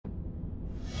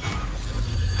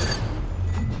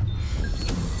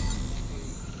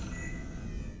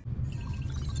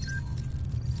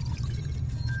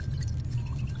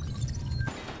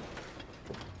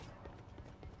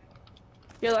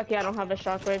You're lucky I don't have a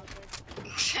shockwave.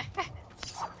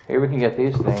 Here we can get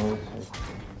these things.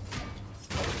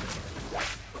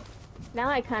 Now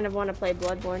I kind of want to play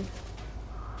Bloodborne.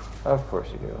 Of course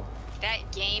you do. That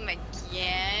game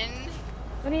again?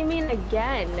 What do you mean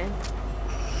again?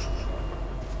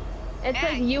 It's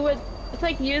like you would. It's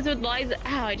like use with Liza.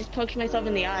 Ow! I just poked myself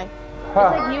in the eye. It's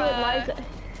like you with Liza.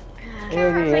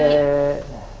 Idiot.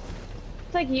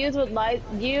 It's like use with Liza.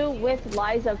 You with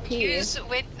Liza P. Use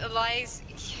with Liza.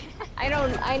 I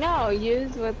don't. I know.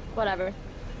 Use with whatever.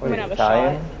 What, I'm gonna have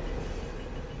Italian? a shot.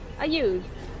 I use.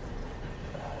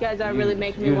 You guys are really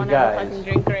making me use want to have a guys. fucking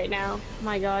drink right now.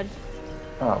 My God.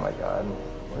 Oh my God.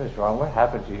 What is wrong? What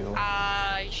happened to you?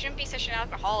 You shouldn't be such an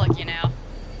alcoholic, you know.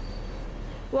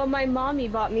 Well, my mommy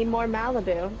bought me more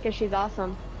Malibu because she's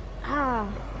awesome. Ah.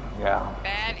 Yeah.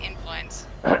 Bad influence.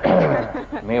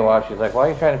 Meanwhile, she's like, why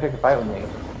are you trying to pick a fight with me?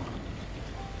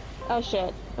 Oh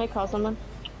shit. Can I call someone?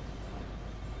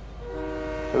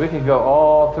 So we could go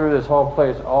all through this whole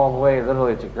place, all the way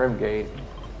literally to Grimgate.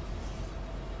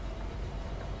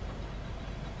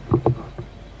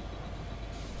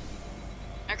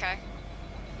 Okay.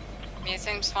 I mean, it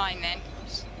seems fine then.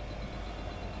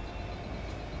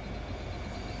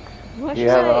 What Do you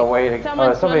have a way to...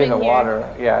 Someone's somebody in the swimming here.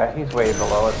 water. Yeah, he's way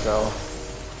below it, so...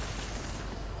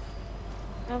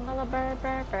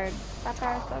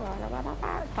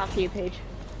 Fuck you, Paige.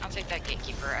 I'll take that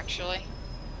gatekeeper, actually.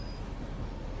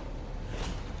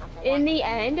 In the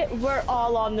end, we're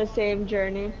all on the same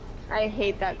journey. I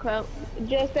hate that quote.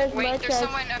 Just as Wait, much there's as...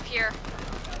 someone up here.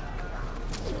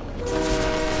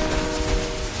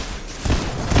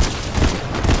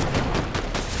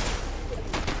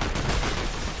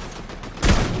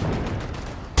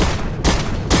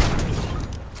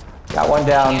 Got one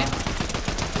down.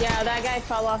 Yeah, that guy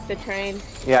fell off the train.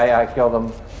 Yeah, I killed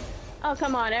him. Oh,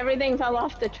 come on. Everything fell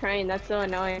off the train. That's so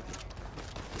annoying.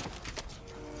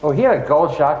 Oh, he had a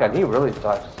gold shotgun. He really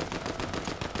sucks.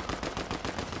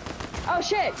 Oh,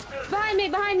 shit. Behind me,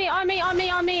 behind me, on me, on me,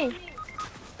 on me.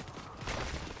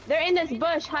 They're in this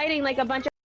bush hiding like a bunch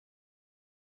of...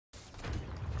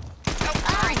 Oh,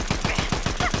 sorry.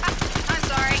 I'm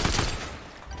sorry.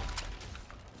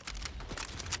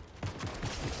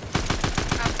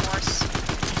 Of course.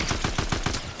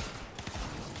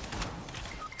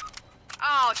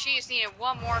 Oh, she just needed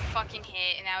one more fucking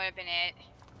hit and that would have been it.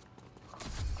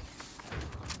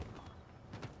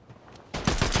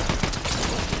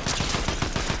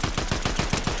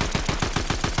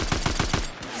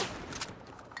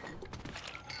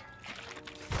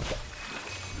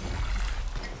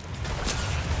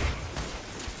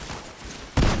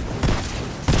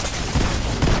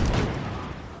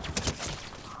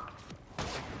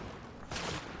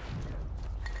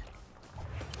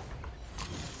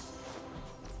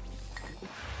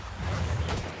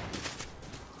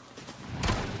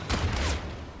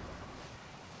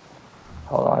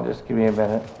 Hold on, just give me a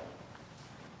minute.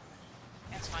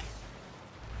 That's fine.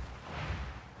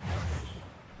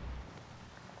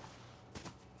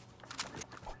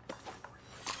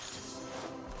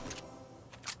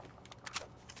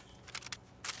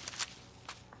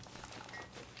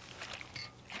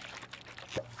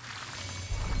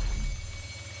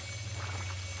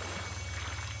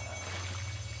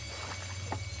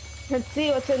 Let's see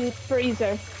what's in the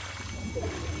freezer.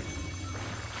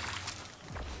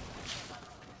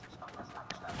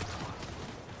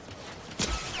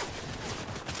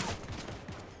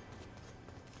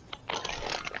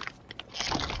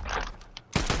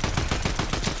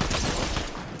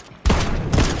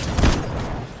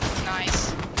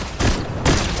 Nice.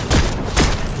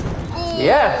 Ooh,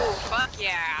 Yes! fuck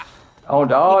yeah.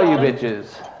 Owned all you got him?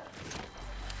 bitches.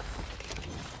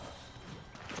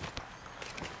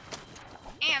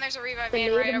 And there's a revive They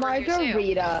man right made a over here too.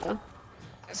 margarita.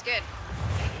 That's good.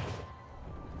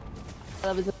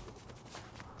 That was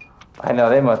I know,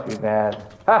 they must be mad.